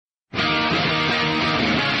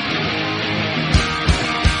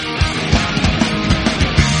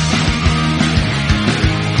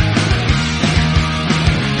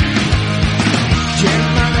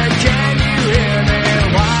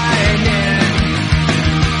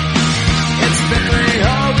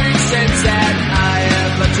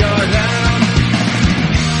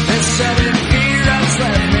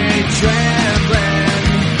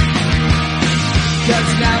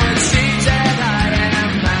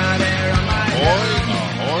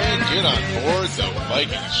the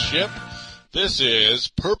Vikings ship. This is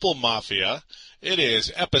Purple Mafia. It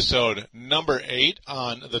is episode number 8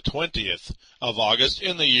 on the 20th of August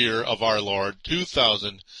in the year of our Lord,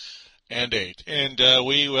 2008. And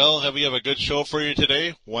we have a good show for you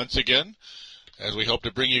today, once again, as we hope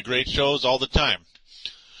to bring you great shows all the time.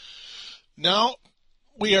 Now,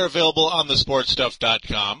 we are available on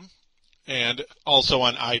thesportstuff.com and also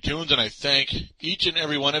on iTunes, and I thank each and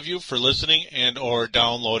every one of you for listening and or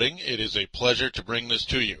downloading. It is a pleasure to bring this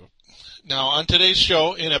to you. Now, on today's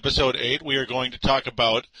show, in episode 8, we are going to talk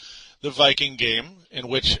about the Viking game, in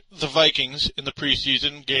which the Vikings, in the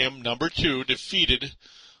preseason game number 2, defeated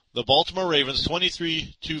the Baltimore Ravens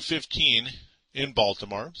 23-15 in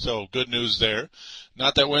Baltimore. So, good news there.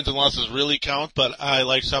 Not that wins and losses really count, but I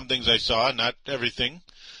like some things I saw, not everything.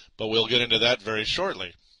 But we'll get into that very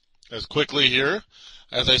shortly. As quickly here,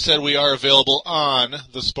 as I said, we are available on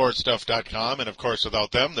thesportstuff.com, and of course,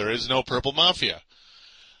 without them, there is no Purple Mafia.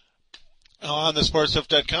 On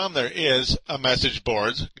thesportstuff.com, there is a message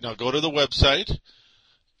board. Now go to the website,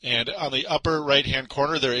 and on the upper right-hand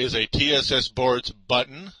corner, there is a TSS Boards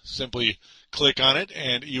button. Simply click on it,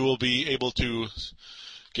 and you will be able to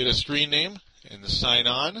get a screen name and sign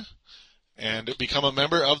on and become a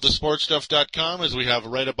member of thesportstuff.com, as we have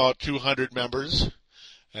right about 200 members.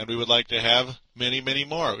 And we would like to have many, many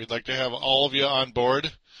more. We'd like to have all of you on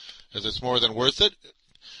board, as it's more than worth it.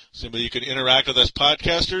 Simply you can interact with us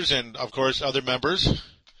podcasters and, of course, other members.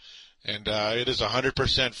 And it is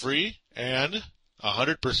 100% free and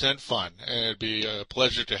 100% fun. And it'd be a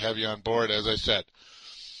pleasure to have you on board, as I said.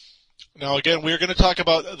 Now, again, we're going to talk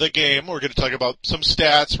about the game. We're going to talk about some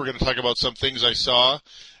stats. We're going to talk about some things I saw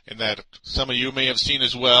and that some of you may have seen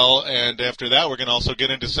as well. And after that, we're going to also get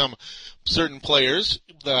into some certain players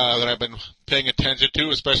that I've been paying attention to,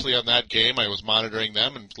 especially on that game. I was monitoring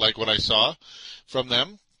them and like what I saw from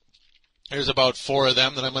them. There's about 4 of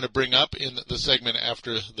them that I'm going to bring up in the segment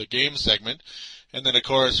after the game segment. And then, of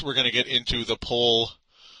course, we're going to get into the poll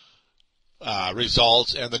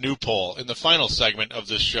results and the new poll in the final segment of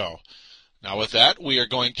this show. Now, with that, we are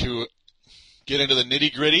going to get into the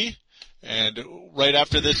nitty-gritty and right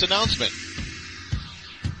after this announcement.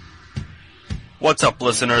 What's up,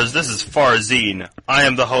 listeners? This is Farzine. I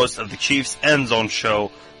am the host of the Chiefs End Zone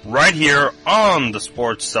Show right here on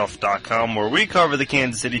thesportstuff.com, where we cover the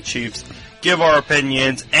Kansas City Chiefs, give our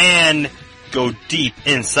opinions, and go deep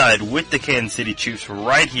inside with the Kansas City Chiefs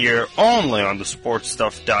right here only on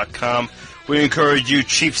thesportstuff.com. We encourage you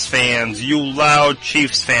Chiefs fans, you loud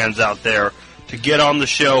Chiefs fans out there, to get on the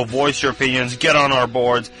show, voice your opinions, get on our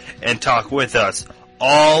boards, and talk with us.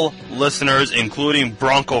 All listeners, including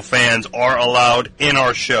Bronco fans, are allowed in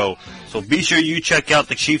our show. So be sure you check out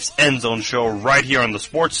the Chiefs End Zone Show right here on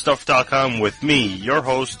thesportstuff.com with me, your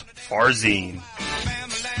host, Farzine.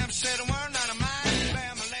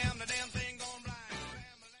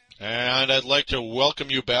 And I'd like to welcome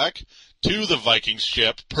you back to the Vikings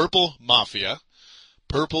ship, Purple Mafia.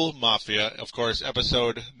 Purple Mafia, of course,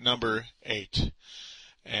 episode number 8.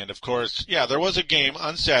 And, of course, there was a game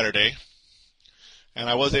on Saturday, and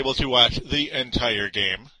I was able to watch the entire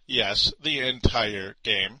game. Yes, the entire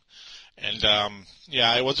game. And,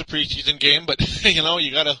 it was a preseason game, but,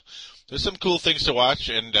 there's some cool things to watch,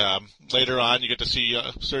 and later on you get to see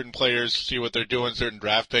certain players, see what they're doing, certain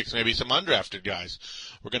draft picks, maybe some undrafted guys.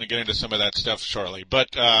 We're going to get into some of that stuff shortly.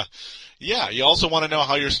 But, you also want to know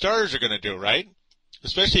how your stars are going to do, right?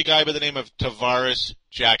 Especially a guy by the name of Tarvaris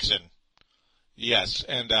Jackson. Yes,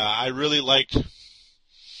 and I really liked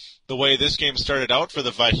the way this game started out for the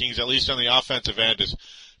Vikings, at least on the offensive end. Is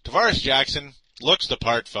Tarvaris Jackson looks the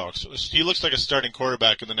part, folks. He looks like a starting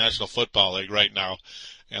quarterback in the National Football League right now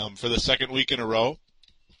for the second week in a row.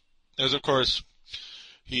 As, of course,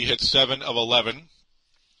 he hit 7 of 11.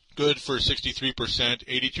 Good for 63%,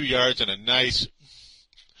 82 yards, and a nice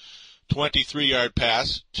 23-yard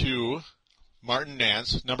pass to Martin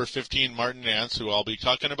Nance, number 15 Martin Nance, who I'll be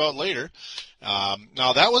talking about later.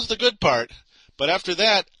 Now, that was the good part. But after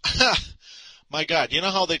that, my God, you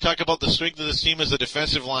know how they talk about the strength of this team is the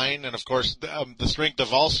defensive line and, of course, the strength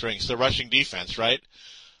of all strengths, the rushing defense, right?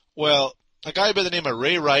 Well, a guy by the name of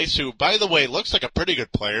Ray Rice, who, by the way, looks like a pretty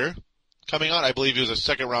good player, coming out, I believe he was a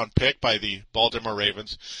second-round pick by the Baltimore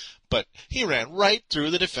Ravens, but he ran right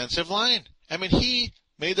through the defensive line. I mean, he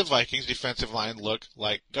made the Vikings defensive line look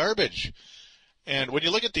like garbage. And when you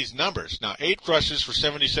look at these numbers, now 8 rushes for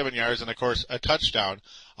 77 yards and, of course, a touchdown,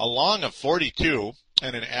 a long of 42,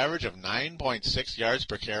 and an average of 9.6 yards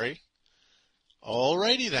per carry.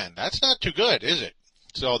 Alrighty then, that's not too good, is it?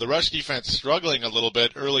 So the rush defense struggling a little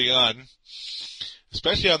bit early on,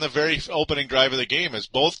 especially on the very opening drive of the game as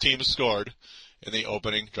both teams scored. in the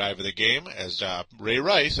opening drive of the game as Ray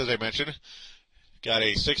Rice, as I mentioned, got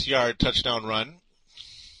a 6-yard touchdown run.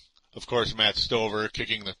 Of course, Matt Stover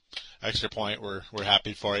kicking the extra point. We're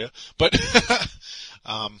happy for you. But,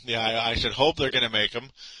 I should hope they're going to make them.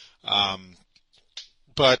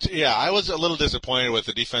 But, yeah, I was a little disappointed with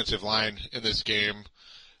the defensive line in this game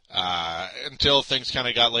until things kind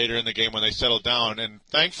of got later in the game when they settled down. And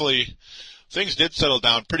thankfully, things did settle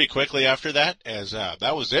down pretty quickly after that, as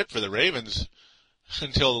that was it for the Ravens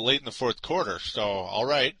until late in the fourth quarter. So, all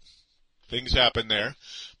right, things happened there.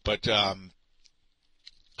 But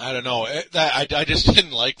I don't know. I just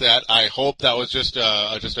didn't like that. I hope that was just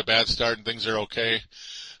a bad start and things are okay.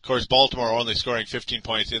 Of course, Baltimore only scoring 15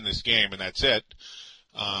 points in this game, and that's it.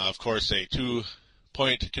 Of course, a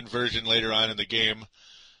 2-point conversion later on in the game.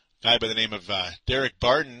 Guy by the name of Derek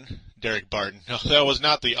Barton. No, that was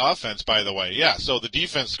not the offense, by the way. Yeah, so the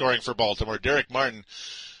defense scoring for Baltimore. Derek Martin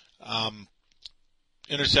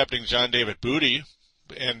intercepting John David Booty,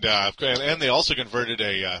 and they also converted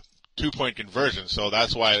a 2-point conversion, so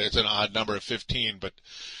that's why it's an odd number of 15. But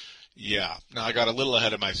yeah, now I got a little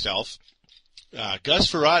ahead of myself.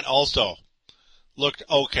 Gus Frerotte also looked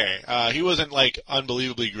okay. He wasn't like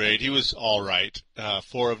unbelievably great. He was all right.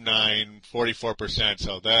 4 of 9, 44%.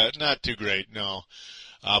 So that not too great. No.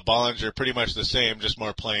 Bollinger pretty much the same, just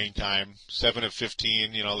more playing time. 7 of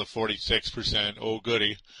 15. The 46%. Oh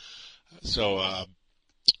goody. So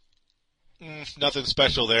nothing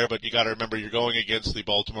special there. But you got to remember you're going against the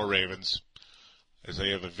Baltimore Ravens, as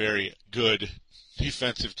they have a very good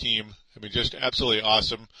defensive team. I mean, just absolutely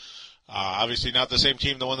awesome. Obviously not the same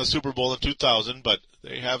team that won the Super Bowl in 2000, but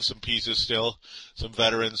they have some pieces still, some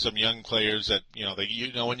veterans, some young players that,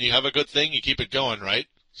 when you have a good thing, you keep it going, right?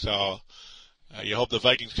 So, you hope the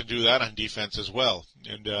Vikings can do that on defense as well.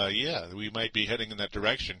 And, we might be heading in that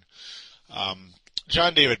direction.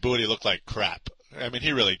 John David Booty looked like crap. I mean,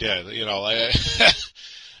 he really did.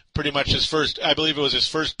 Pretty much I believe it was his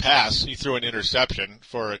first pass, he threw an interception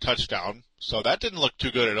for a touchdown. So that didn't look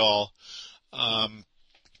too good at all.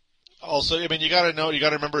 Also, I mean, you got to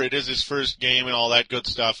remember it is his first game and all that good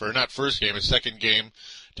stuff, or not first game, his second game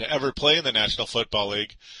to ever play in the National Football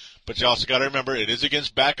League. But you also got to remember it is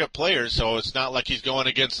against backup players, so it's not like he's going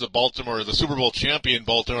against the Super Bowl champion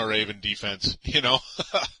Baltimore Raven defense, Because,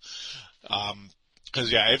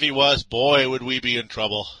 if he was, boy, would we be in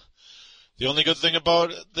trouble. The only good thing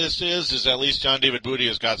about this is at least John David Booty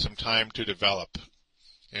has got some time to develop.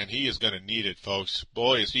 And he is going to need it, folks.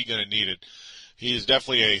 Boy, is he going to need it. He is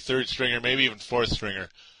definitely a third stringer, maybe even fourth stringer.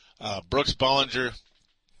 Brooks Bollinger,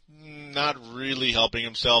 not really helping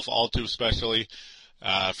himself all too specially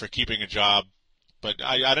for keeping a job. But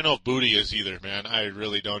I don't know if Booty is either, man. I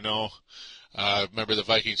really don't know. Remember the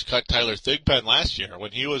Vikings cut Tyler Thigpen last year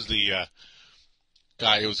when he was the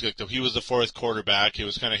guy who was he was the fourth quarterback. It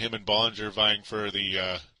was kind of him and Bollinger vying for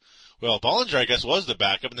the Bollinger, I guess, was the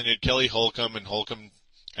backup, and then you had Kelly Holcomb, and Holcomb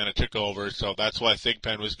kind of took over, so that's why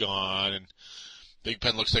Thigpen was gone, and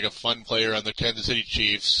Thigpen looks like a fun player on the Kansas City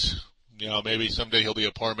Chiefs. Maybe someday he'll be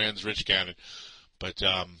a poor man's Rich Gannon. But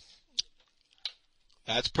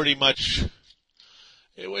that's pretty much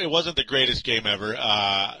it wasn't the greatest game ever.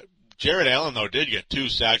 Jared Allen, though, did get 2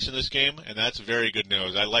 sacks in this game, and that's very good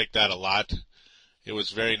news. I like that a lot. It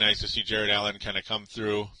was very nice to see Jared Allen kind of come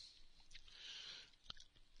through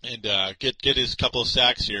and get his couple of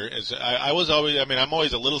sacks here. As I'm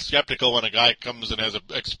always a little skeptical when a guy comes and has an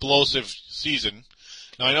explosive season.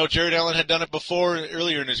 Now, I know Jared Allen had done it before,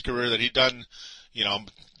 earlier in his career, that he'd done,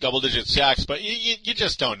 double-digit sacks, but you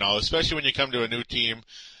just don't know, especially when you come to a new team,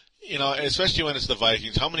 especially when it's the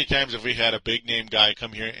Vikings. How many times have we had a big-name guy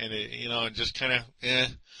come here and, and just kind of,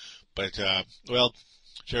 But,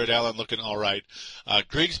 Jared Allen looking all right.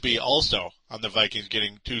 Grigsby also on the Vikings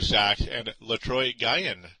getting 2 sacks, and LaTroy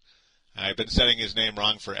Guion. I've been saying his name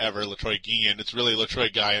wrong forever, LaTroy Guion. It's really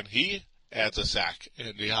LaTroy Guion. He adds a sack.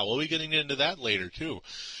 And we'll be getting into that later, too.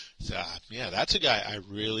 So, that's a guy I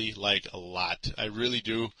really like a lot. I really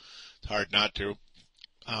do. It's hard not to.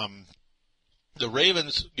 The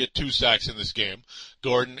Ravens get 2 sacks in this game.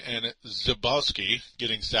 Gordon and Zabowski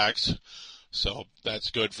getting sacks. So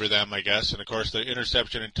that's good for them, I guess. And, of course, the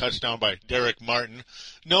interception and touchdown by Derek Martin.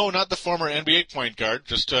 No, not the former NBA point guard,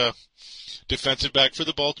 just a defensive back for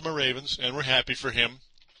the Baltimore Ravens, and we're happy for him.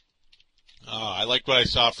 I like what I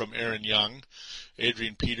saw from Aaron Young.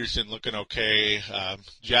 Adrian Peterson looking okay.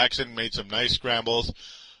 Jackson made some nice scrambles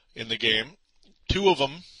in the game. 2 of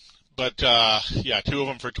them. But, 2 of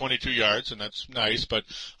them for 22 yards, and that's nice. But,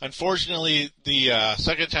 unfortunately, the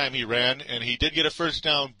second time he ran, and he did get a first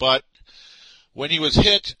down, but when he was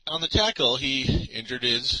hit on the tackle, he injured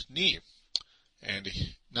his knee. And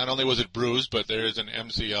not only was it bruised, but there is an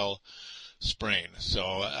MCL sprain.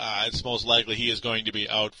 So it's most likely he is going to be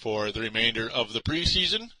out for the remainder of the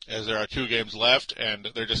preseason, as there are 2 games left, and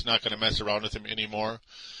they're just not going to mess around with him anymore.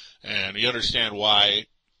 And you understand why.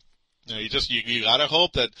 You gotta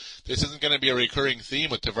hope that this isn't going to be a recurring theme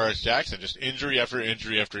with Tavares Jackson, just injury after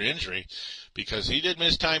injury after injury, because he did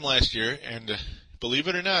miss time last year, and believe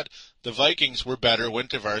it or not, the Vikings were better when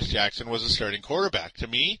Tavares Jackson was a starting quarterback. To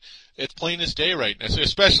me, it's plain as day right now,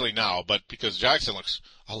 especially now, but because Jackson looks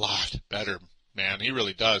a lot better, man, he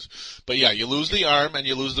really does. But yeah, you lose the arm and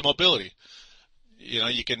you lose the mobility.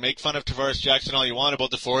 You can make fun of Tavares Jackson all you want about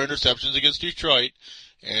the 4 interceptions against Detroit,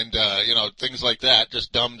 and, things like that,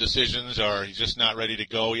 just dumb decisions, or he's just not ready to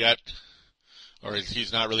go yet, or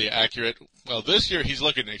he's not really accurate. Well, this year he's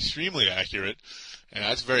looking extremely accurate, and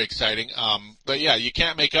that's very exciting. But yeah, you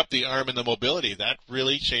can't make up the arm and the mobility. That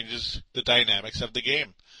really changes the dynamics of the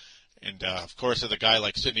game. And, of course, with a guy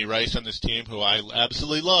like Sidney Rice on this team, who I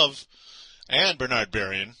absolutely love, and Bernard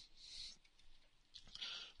Berrien,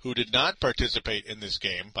 who did not participate in this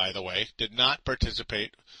game, by the way, did not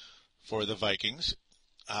participate for the Vikings.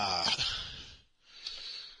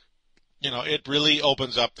 It really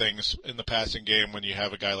opens up things in the passing game when you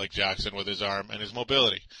have a guy like Jackson with his arm and his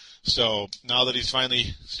mobility. So now that he's finally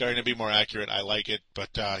starting to be more accurate, I like it. But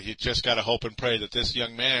you just got to hope and pray that this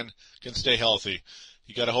young man can stay healthy.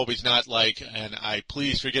 You got to hope he's not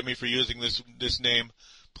please forgive me for using this name,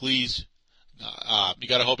 please. You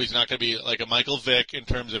got to hope he's not going to be like a Michael Vick in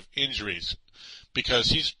terms of injuries, because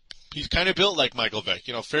he's kind of built like Michael Vick,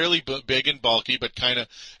 fairly big and bulky, but kind of,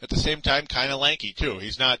 at the same time, kind of lanky, too.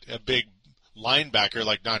 He's not a big linebacker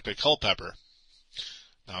like Dante Culpepper.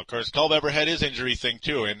 Now, of course, Culpepper had his injury thing,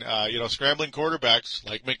 too, and, scrambling quarterbacks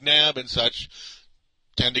like McNabb and such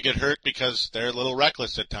tend to get hurt because they're a little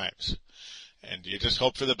reckless at times. And you just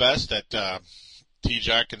hope for the best that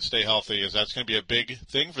T-Jack can stay healthy, as that's going to be a big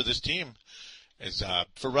thing for this team. As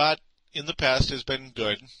Farad in the past has been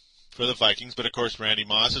good for the Vikings, but of course Randy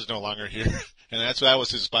Moss is no longer here, and that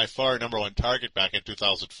was his by far number 1 target back in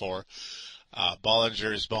 2004.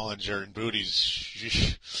 Bollinger, and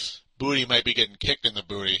Booty might be getting kicked in the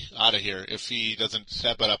booty out of here if he doesn't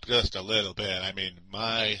step it up just a little bit. I mean,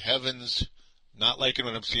 my heavens, not liking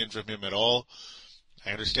what I'm seeing from him at all. I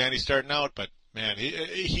understand he's starting out, but man,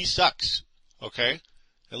 he sucks. Okay,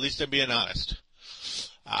 at least I'm being honest.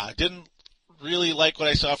 Didn't really like what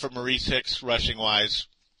I saw from Maurice Hicks rushing wise,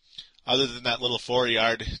 other than that little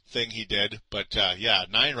 4-yard thing he did. But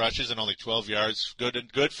 9 rushes and only 12 yards.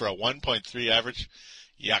 Good for a 1.3 average.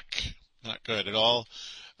 Yuck. Not good at all.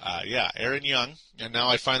 Aaron Young, and now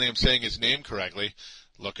I finally am saying his name correctly.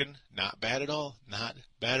 Looking not bad at all. Not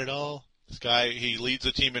bad at all. This guy, he leads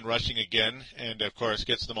the team in rushing again, and of course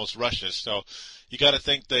gets the most rushes. So you got to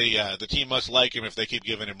think the team must like him if they keep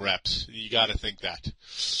giving him reps. You got to think that.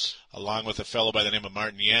 Along with a fellow by the name of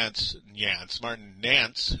Martin Nance,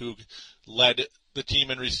 who led the team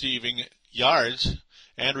in receiving yards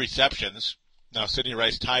and receptions. Now, Sidney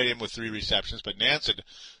Rice tied him with 3 receptions, but Nance had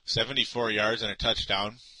 74 yards and a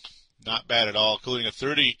touchdown. Not bad at all, including a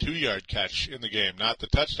 32-yard catch in the game. Not the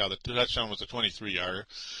touchdown. The touchdown was a 23-yarder.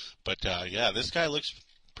 But, this guy looks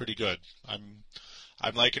pretty good. I'm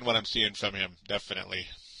liking what I'm seeing from him, definitely.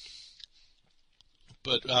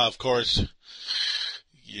 But, of course,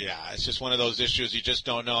 it's just one of those issues. You just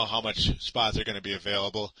don't know how much spots are going to be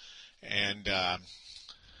available. And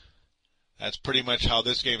that's pretty much how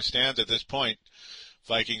this game stands at this point.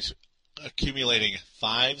 Vikings accumulating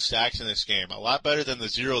 5 sacks in this game. A lot better than the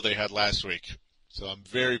 0 they had last week. So I'm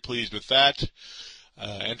very pleased with that.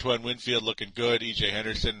 Antoine Winfield looking good. E.J.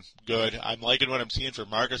 Henderson, good. I'm liking what I'm seeing for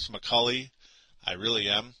Marcus McCulley. I really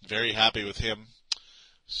am. Very happy with him.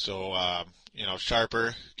 So,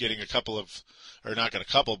 Sharper getting a couple of, or not got a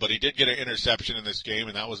couple, but he did get an interception in this game,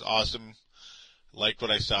 and that was awesome. Liked what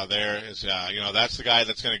I saw there. That's the guy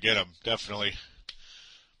that's going to get him, definitely.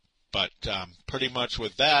 But pretty much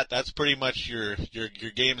with that, that's pretty much your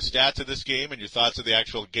game stats of this game and your thoughts of the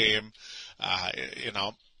actual game.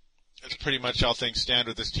 That's pretty much how things stand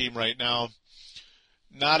with this team right now.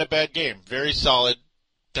 Not a bad game. Very solid.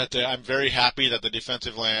 I'm very happy that the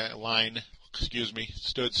defensive line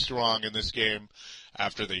stood strong in this game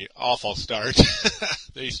after the awful start.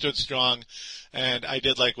 They stood strong, and I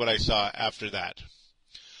did like what I saw after that.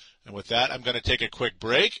 And with that, I'm going to take a quick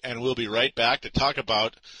break, and we'll be right back to talk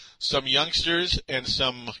about some youngsters and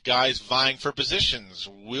some guys vying for positions.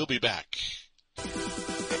 We'll be back.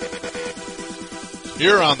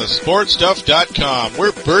 Here on thesportstuff.com,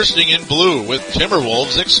 we're bursting in blue with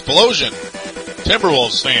Timberwolves Explosion.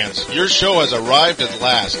 Timberwolves fans, your show has arrived at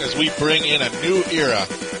last as we bring in a new era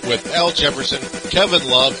with Al Jefferson, Kevin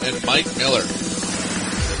Love, and Mike Miller.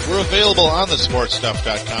 We're available on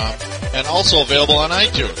thesportstuff.com and also available on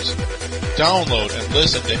iTunes. Download and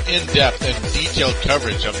listen to in-depth and detailed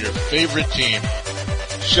coverage of your favorite team.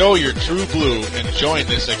 Show your true blue and join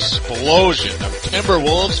this explosion of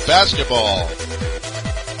Timberwolves basketball.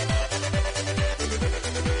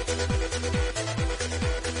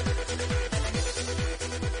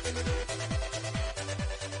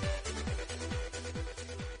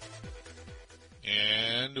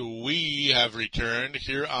 And we have returned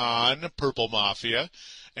here on Purple Mafia.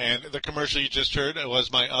 And the commercial you just heard was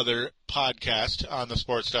my other podcast on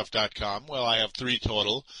thesportstuff.com. Well, I have 3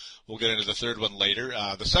 total. We'll get into the third one later.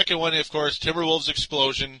 The second one, of course, Timberwolves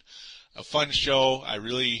Explosion. A fun show. I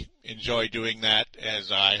really enjoy doing that, as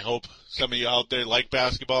I hope some of you out there like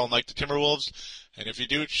basketball and like the Timberwolves. And if you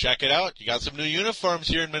do, check it out. You got some new uniforms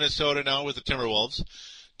here in Minnesota now with the Timberwolves.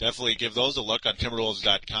 Definitely give those a look on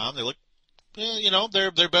Timberwolves.com. They look,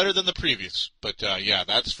 they're better than the previous. But, yeah,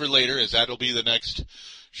 that's for later, as that'll be the next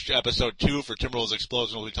episode 2 for Timberwolves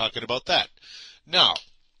Explosion. We'll be talking about that. Now,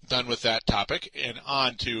 done with that topic, and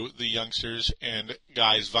on to the youngsters and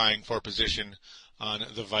guys vying for position on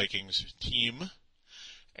the Vikings team.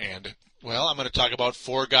 And, well, I'm going to talk about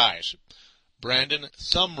 4 guys. Brandon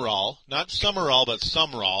Sumrall, not Summerall, but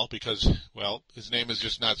Sumrall, because, well, his name is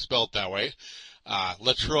just not spelled that way.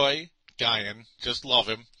 Latroy Guion, just love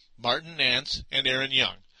him. Martin Nance, and Aaron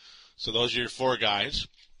Young. So those are your 4 guys.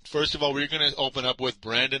 First of all, we're going to open up with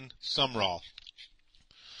Brandon Sumrall,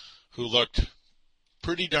 who looked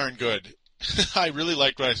pretty darn good. I really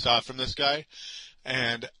liked what I saw from this guy.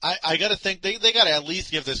 And I got to think they got to at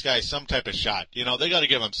least give this guy some type of shot. They got to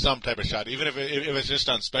give him some type of shot, even if it's just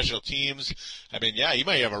on special teams. I mean, yeah, he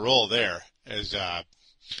might have a role there.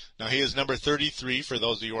 Now, he is number 33, for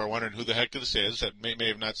those of you who are wondering who the heck this is that may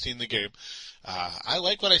have not seen the game. I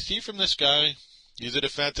like what I see from this guy. He's a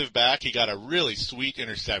defensive back. He got a really sweet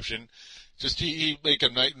interception. Just he make a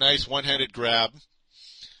nice one-handed grab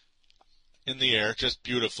in the air, just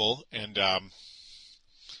beautiful, and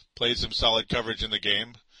played some solid coverage in the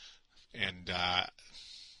game, and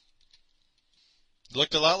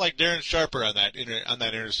looked a lot like Darren Sharper on that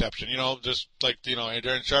interception. Just like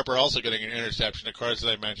Darren Sharper also getting an interception, of course, as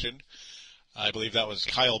I mentioned. I believe that was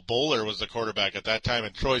Kyle Bowler was the quarterback at that time,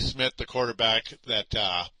 and Troy Smith, the quarterback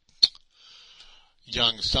that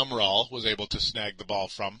young Sumrall was able to snag the ball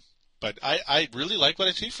from. But I really like what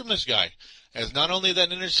I see from this guy, as not only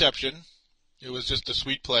that interception, it was just a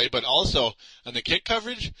sweet play, but also on the kick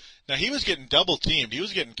coverage. Now, he was getting double-teamed. He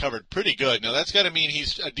was getting covered pretty good. Now, that's got to mean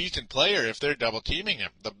he's a decent player if they're double-teaming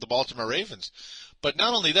him, the Baltimore Ravens. But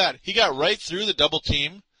not only that, he got right through the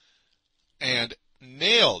double-team and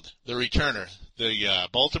nailed the returner, the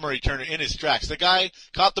Baltimore returner, in his tracks. The guy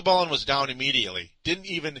caught the ball and was down immediately. Didn't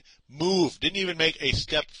even move. Didn't even make a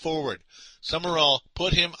step forward. Summerall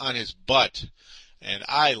put him on his butt. And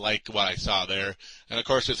I like what I saw there. And, of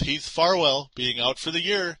course, with Heath Farwell being out for the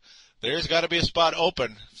year, there's got to be a spot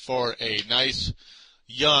open for a nice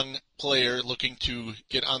young player looking to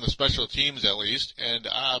get on the special teams at least. And,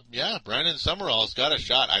 Brandon Sumrall's got a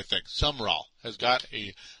shot, I think. Sumrall has got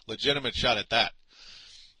a legitimate shot at that.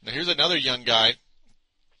 Now, here's another young guy,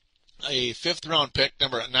 a 5th-round pick,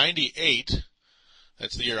 number 98.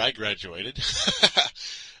 That's the year I graduated.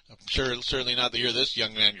 I'm sure certainly not the year this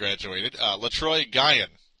young man graduated. Latroy Guion.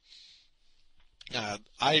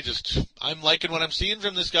 I'm liking what I'm seeing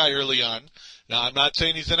from this guy early on. Now, I'm not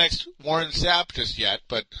saying he's the next Warren Sapp just yet,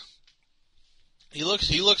 but he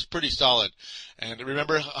looks pretty solid. And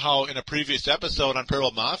remember how in a previous episode on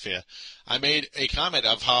Purple Mafia, I made a comment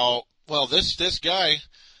of how, well, this guy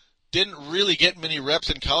didn't really get many reps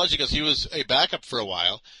in college because he was a backup for a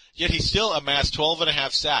while, yet he still amassed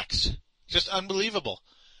 12.5 sacks. Just unbelievable.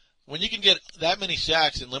 When you can get that many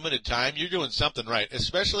sacks in limited time, you're doing something right,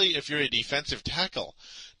 especially if you're a defensive tackle.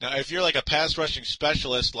 Now, if you're like a pass rushing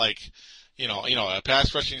specialist, like, a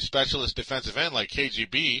pass rushing specialist defensive end like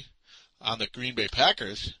KGB on the Green Bay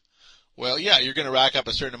Packers, well, yeah, you're going to rack up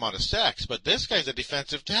a certain amount of sacks, but this guy's a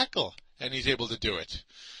defensive tackle, and he's able to do it,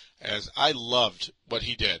 as I loved what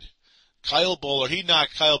he did. Kyle Bowler, he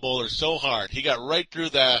knocked Kyle Bowler so hard. He got right through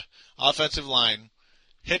the offensive line,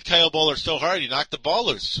 hit Kyle Bowler so hard, he knocked the ball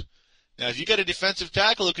loose. Now, if you got a defensive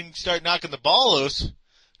tackle who can start knocking the ball loose,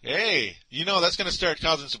 Hey, that's going to start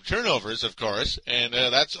causing some turnovers, of course, and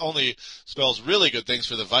that's only spells really good things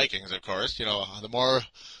for the Vikings, of course. The more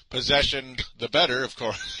possession, the better, of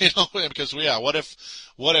course. Because what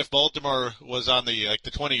if Baltimore was on the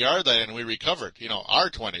 20-yard line and we recovered? Our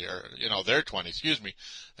 20 or their 20, excuse me.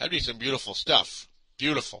 That'd be some beautiful stuff.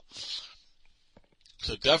 Beautiful.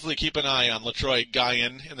 So definitely keep an eye on LaTroy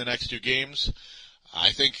Guion in the next two games. I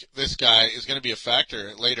think this guy is going to be a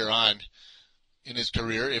factor later on in his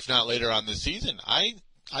career, if not later on this season. I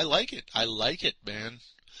like it. I like it, man.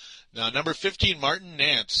 Now, number 15, Martin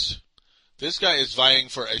Nance. This guy is vying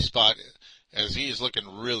for a spot as he is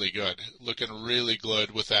looking really good. Looking really good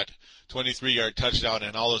with that 23-yard touchdown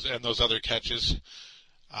and those other catches.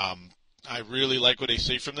 I really like what I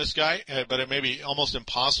see from this guy, but it may be almost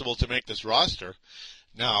impossible to make this roster.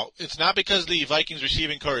 Now, it's not because the Vikings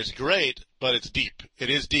receiving core is great, but it's deep. It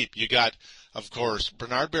is deep. You got, of course,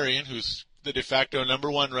 Bernard Berrien, who's the de facto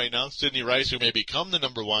number one right now. Sidney Rice, who may become the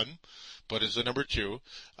number one, but is the number two.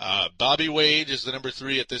 Bobby Wade is the number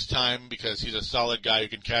three at this time because he's a solid guy who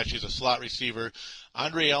can catch. He's a slot receiver.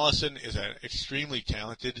 Andre Ellison is an extremely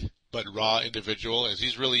talented but raw individual, as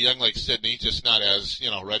he's really young like Sidney, just not as,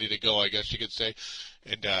 ready to go, I guess you could say.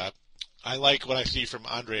 And I like what I see from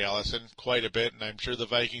Andre Ellison quite a bit, and I'm sure the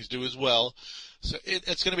Vikings do as well. So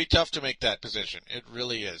it's going to be tough to make that position. It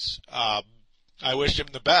really is. I wish him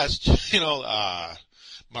the best,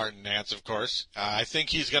 Martin Nance, of course. I think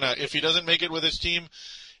he's going to, if he doesn't make it with his team,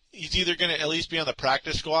 he's either going to at least be on the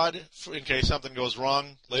practice squad in case something goes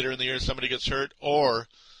wrong later in the year, somebody gets hurt, or,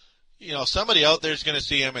 somebody out there is going to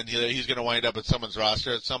see him and he's going to wind up at someone's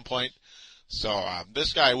roster at some point. So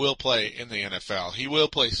this guy will play in the NFL. He will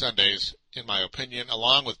play Sundays, in my opinion,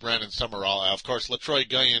 along with Brandon Summerall. Of course, LaTroy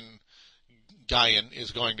Guion is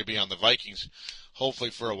going to be on the Vikings, hopefully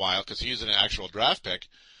for a while, because he's an actual draft pick.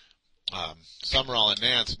 Summerall and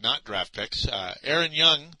Nance, not draft picks. Aaron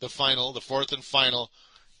Young, the fourth and final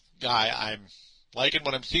guy, I'm liking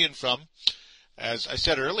what I'm seeing from. As I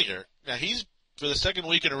said earlier, now he's, for the second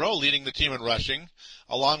week in a row, leading the team in rushing,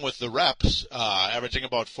 along with the reps, averaging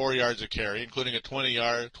about 4 yards a carry, including a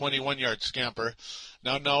 21-yard scamper.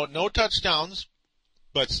 Now, no touchdowns,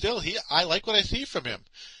 but still, I like what I see from him.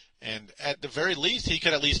 And at the very least, he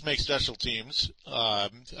could at least make special teams.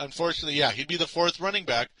 Unfortunately, he'd be the fourth running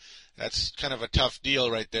back. That's kind of a tough deal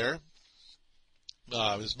right there.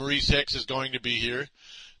 As Maurice Hicks is going to be here,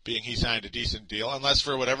 being he signed a decent deal, unless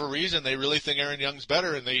for whatever reason they really think Aaron Young's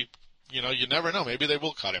better, and they, you never know. Maybe they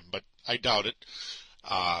will cut him, but I doubt it.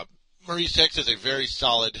 Maurice Hicks is a very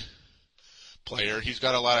solid player. He's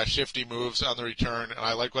got a lot of shifty moves on the return, and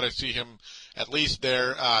I like what I see him at least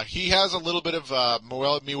there. He has a little bit of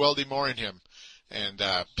Mewelde Moore in him, and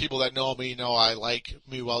people that know me know I like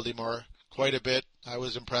Mewelde Moore quite a bit. I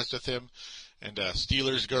was impressed with him, and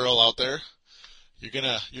Steelers girl out there, you're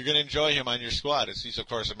gonna enjoy him on your squad. He's of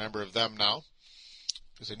course a member of them now,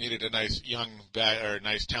 because they needed a nice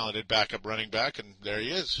nice talented backup running back, and there he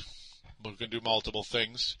is. Who can do multiple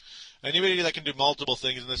things. Anybody that can do multiple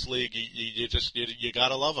things in this league, you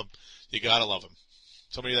gotta love him. You gotta love him.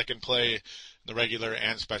 Somebody that can play the regular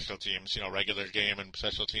and special teams, regular game and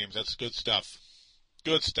special teams. That's good stuff.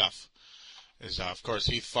 Good stuff. Of course,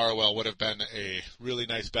 Heath Farwell would have been a really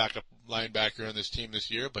nice backup linebacker on this team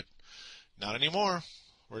this year, but not anymore.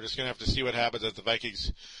 We're just going to have to see what happens as the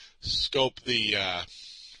Vikings scope the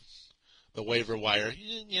waiver wire.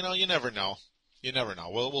 You never know. You never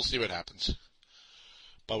know. We'll see what happens.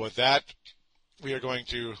 But with that, we are going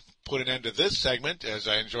to put an end to this segment, as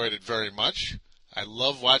I enjoyed it very much. I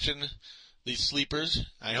love watching these sleepers.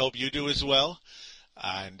 I hope you do as well.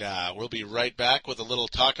 And we'll be right back with a little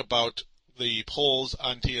talk about the polls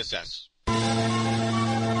on TSS.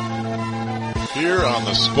 Here on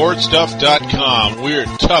the SportStuff.com, we're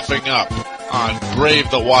toughing up on Brave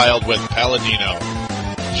the Wild with Palladino.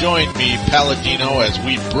 Join me, Palladino, as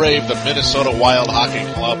we brave the Minnesota Wild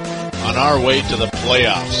Hockey Club on our way to the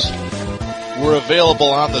playoffs. We're available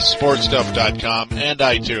on the SportStuff.com and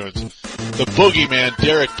iTunes. The boogeyman,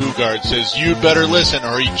 Derek Bugard, says you'd better listen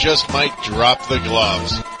or he just might drop the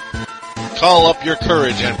gloves. Call up your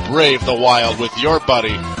courage and brave the Wild with your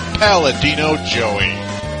buddy, Palladino Joey.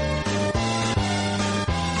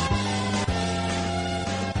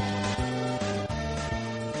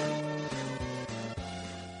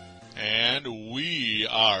 And we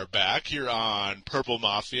are back here on Purple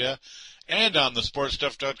Mafia and on the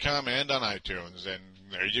SportStuff.com and on iTunes, and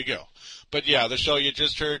there you go. But yeah, the show you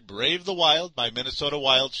just heard, Brave the Wild by Minnesota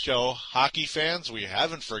Wild Show. Hockey fans, we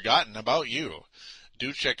haven't forgotten about you.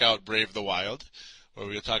 Do check out Brave the Wild, where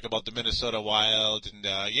we'll talk about the Minnesota Wild. And,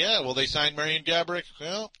 will they sign Marian Gaborik?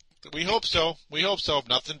 Well, We hope so. We hope so.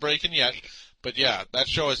 Nothing breaking yet. But yeah, that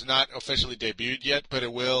show is not officially debuted yet, but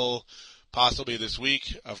it will possibly this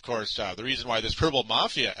week. Of course, the reason why this Purple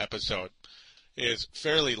Mafia episode is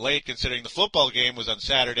fairly late, considering the football game was on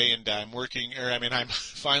Saturday, and I'm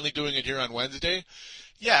finally doing it here on Wednesday.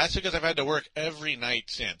 Yeah, that's because I've had to work every night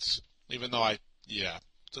since. Even though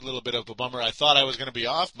it's a little bit of a bummer. I thought I was going to be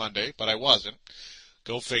off Monday, but I wasn't.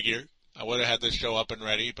 Go figure. I would have had this show up and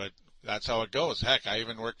ready, but that's how it goes. Heck, I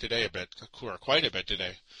even worked today quite a bit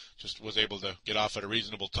today. Just was able to get off at a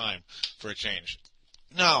reasonable time for a change.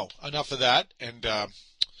 Now, enough of that, and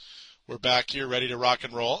we're back here ready to rock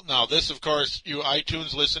and roll. Now, this, of course, you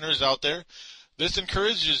iTunes listeners out there, this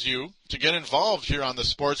encourages you to get involved here on the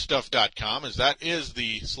sportstuff.com, as that is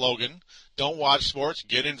the slogan. Don't watch sports,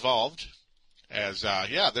 get involved. As,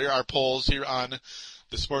 there are polls here on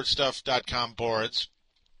the sportstuff.com boards.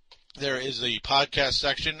 There is the podcast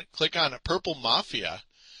section. Click on Purple Mafia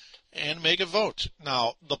and make a vote.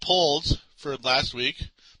 Now, the polls for last week,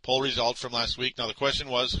 poll result from last week. Now, the question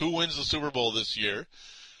was, who wins the Super Bowl this year?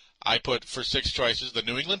 I put for 6 choices, the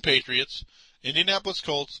New England Patriots, Indianapolis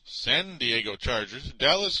Colts, San Diego Chargers,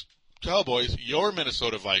 Dallas Cowboys, your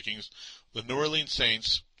Minnesota Vikings, the New Orleans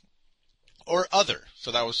Saints, or other. So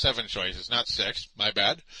that was 7 choices, not 6. My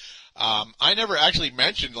bad. I never actually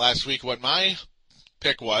mentioned last week what my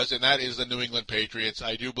pick was, and that is the New England Patriots.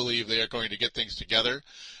 I do believe they are going to get things together,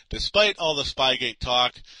 despite all the Spygate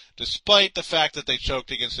talk, despite the fact that they choked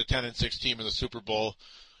against a 10-6 team in the Super Bowl.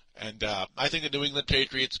 And I think the New England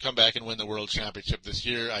Patriots come back and win the World Championship this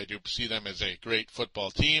year. I do see them as a great football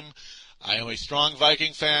team. I am a strong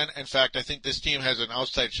Viking fan. In fact, I think this team has an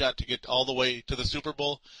outside shot to get all the way to the Super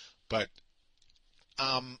Bowl. But,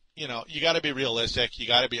 you got to be realistic. You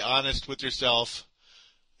got to be honest with yourself.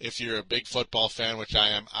 If you're a big football fan, which I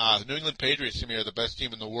am, the New England Patriots to me are the best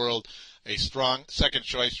team in the world. A strong second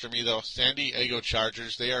choice for me, though, San Diego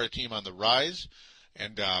Chargers. They are a team on the rise,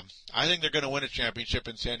 and I think they're going to win a championship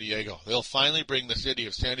in San Diego. They'll finally bring the city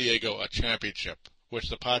of San Diego a championship, which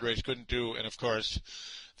the Padres couldn't do, and of course,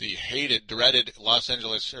 the hated, dreaded Los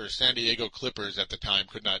Angeles or San Diego Clippers at the time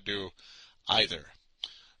could not do either.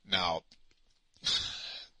 Now,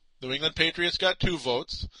 New England Patriots got 2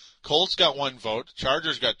 votes. Colts got 1 vote.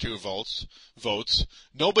 Chargers got 2 votes.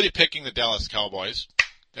 Nobody picking the Dallas Cowboys.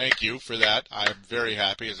 Thank you for that. I'm very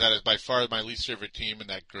happy, as that is by far my least favorite team in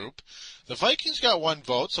that group. The Vikings got 1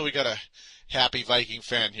 vote, so we got a happy Viking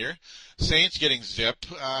fan here. Saints getting zip.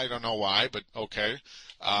 I don't know why, but okay.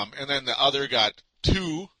 And then the other got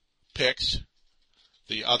 2 picks.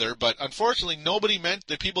 The other, but unfortunately,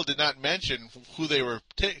 the people did not mention who they were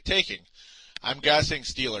taking. I'm guessing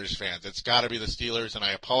Steelers fans. It's got to be the Steelers, and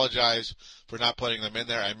I apologize for not putting them in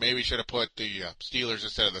there. I maybe should have put the Steelers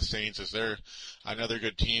instead of the Saints, as they're another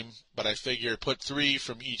good team. But I figure put 3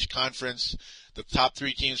 from each conference, the top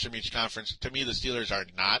 3 teams from each conference. To me, the Steelers are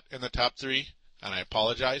not in the top 3, and I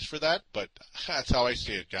apologize for that, but that's how I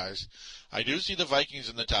see it, guys. I do see the Vikings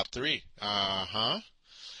in the top 3.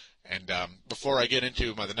 And before I get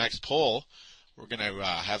into the next poll, we're going to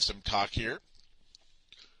have some talk here.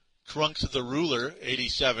 Trunks the Ruler,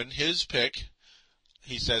 87, his pick,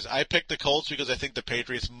 he says, I picked the Colts because I think the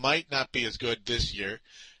Patriots might not be as good this year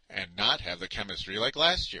and not have the chemistry like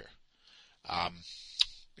last year.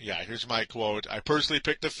 Here's my quote. I personally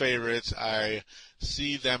picked the favorites. I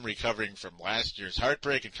see them recovering from last year's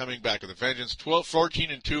heartbreak and coming back with a vengeance.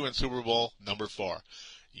 14-2 in Super Bowl number 4.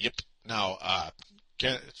 Yep. Now,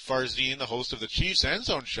 Farzine, the host of the Chiefs End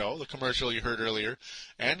Zone Show, the commercial you heard earlier,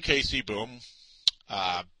 and Casey Boom,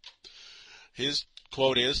 his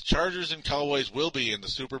quote is, Chargers and Cowboys will be in the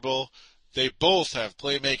Super Bowl. They both have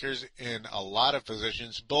playmakers in a lot of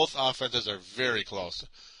positions. Both offenses are very close.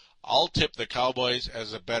 I'll tip the Cowboys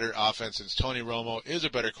as a better offense since Tony Romo is a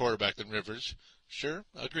better quarterback than Rivers. Sure,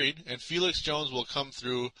 agreed. And Felix Jones will come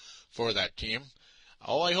through for that team.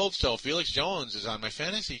 Oh, I hope so. Felix Jones is on my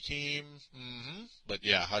fantasy team. But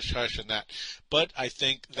yeah, hush hush on that. But I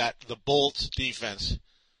think that with the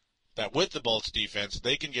Bolts defense,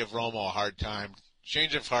 they can give Romo a hard time.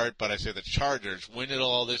 Change of heart, but I say the Chargers win it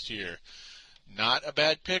all this year. Not a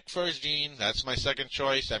bad pick for Gene. That's my second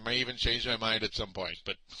choice. I may even change my mind at some point.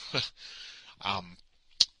 But,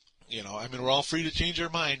 we're all free to change our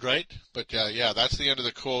mind, right? But, that's the end of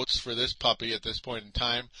the quotes for this puppy at this point in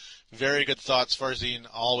time. Very good thoughts, Farzine.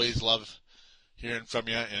 Always love hearing from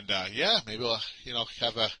you. And, maybe we'll,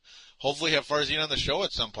 hopefully have Farzine on the show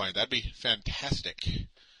at some point. That'd be fantastic,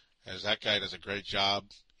 as that guy does a great job.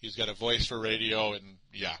 He's got a voice for radio, and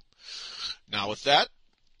yeah. Now with that,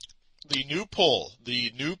 the new poll,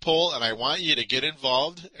 and I want you to get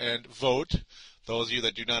involved and vote. Those of you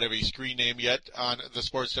that do not have a screen name yet on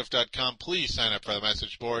thesportstuff.com, please sign up for the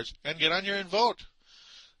message boards and get on here and vote.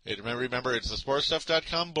 Remember, it's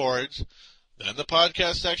thesportstuff.com boards, then the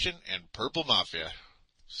podcast section, and Purple Mafia.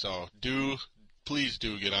 So please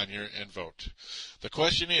do get on here and vote. The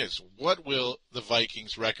question is, what will the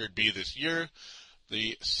Vikings record be this year?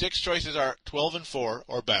 The 6 choices are 12-4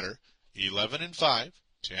 or better, 11-5,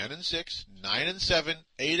 10-6, 9-7,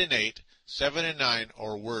 8-8, 7-9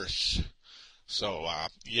 or worse. So,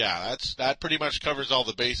 that pretty much covers all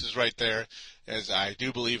the bases right there, as I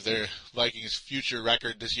do believe their Vikings' future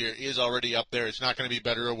record this year is already up there. It's not going to be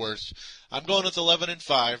better or worse. I'm going with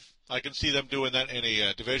 11-5. I can see them doing that in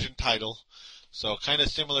a division title. So kind of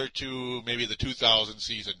similar to maybe the 2000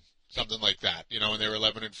 season, something like that, when they were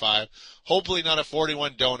 11-5. Hopefully not a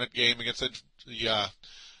 41 donut game against the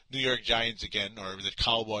New York Giants again, or the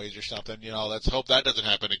Cowboys or something. Let's hope that doesn't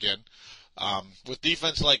happen again. With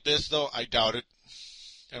defense like this, though, I doubt it.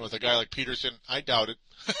 And with a guy like Peterson, I doubt it.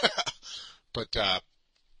 But,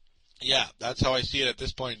 that's how I see it at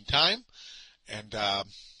this point in time. And,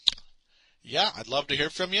 I'd love to hear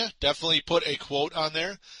from you. Definitely put a quote on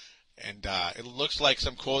there. And it looks like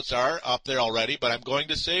some quotes are up there already, but I'm going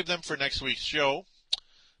to save them for next week's show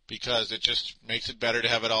because it just makes it better to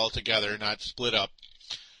have it all together, not split up.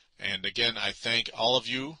 And again, I thank all of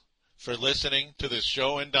you for listening to this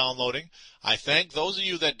show and downloading. I thank those of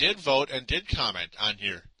you that did vote and did comment on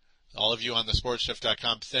here. All of you on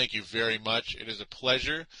thesportstuff.com, thank you very much. It is a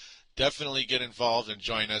pleasure. Definitely get involved and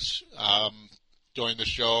join us. Join the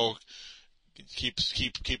show.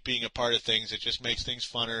 Keep being a part of things. It just makes things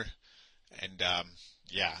funner. And,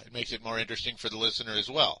 it makes it more interesting for the listener as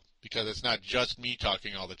well, because it's not just me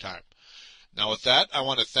talking all the time. Now, with that, I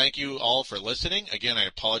want to thank you all for listening. Again, I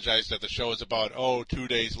apologize that the show is about, 2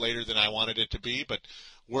 days later than I wanted it to be, but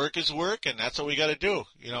work is work, and that's what we got to do.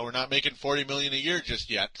 We're not making $40 million a year just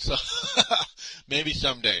yet, so maybe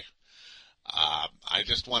someday. I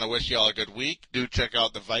just want to wish you all a good week. Do check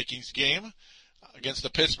out the Vikings game against the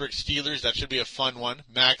Pittsburgh Steelers. That should be a fun one.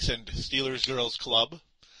 Max and Steelers Girls Club.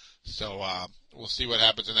 So we'll see what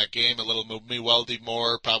happens in that game. A little Mewelde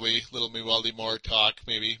Moore, probably a little Mewelde Moore talk,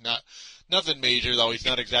 maybe. Nothing major, though. He's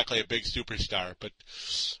not exactly a big superstar. But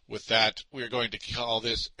with that, we're going to call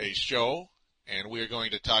this a show, and we're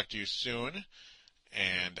going to talk to you soon.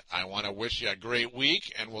 And I want to wish you a great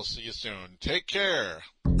week, and we'll see you soon. Take care.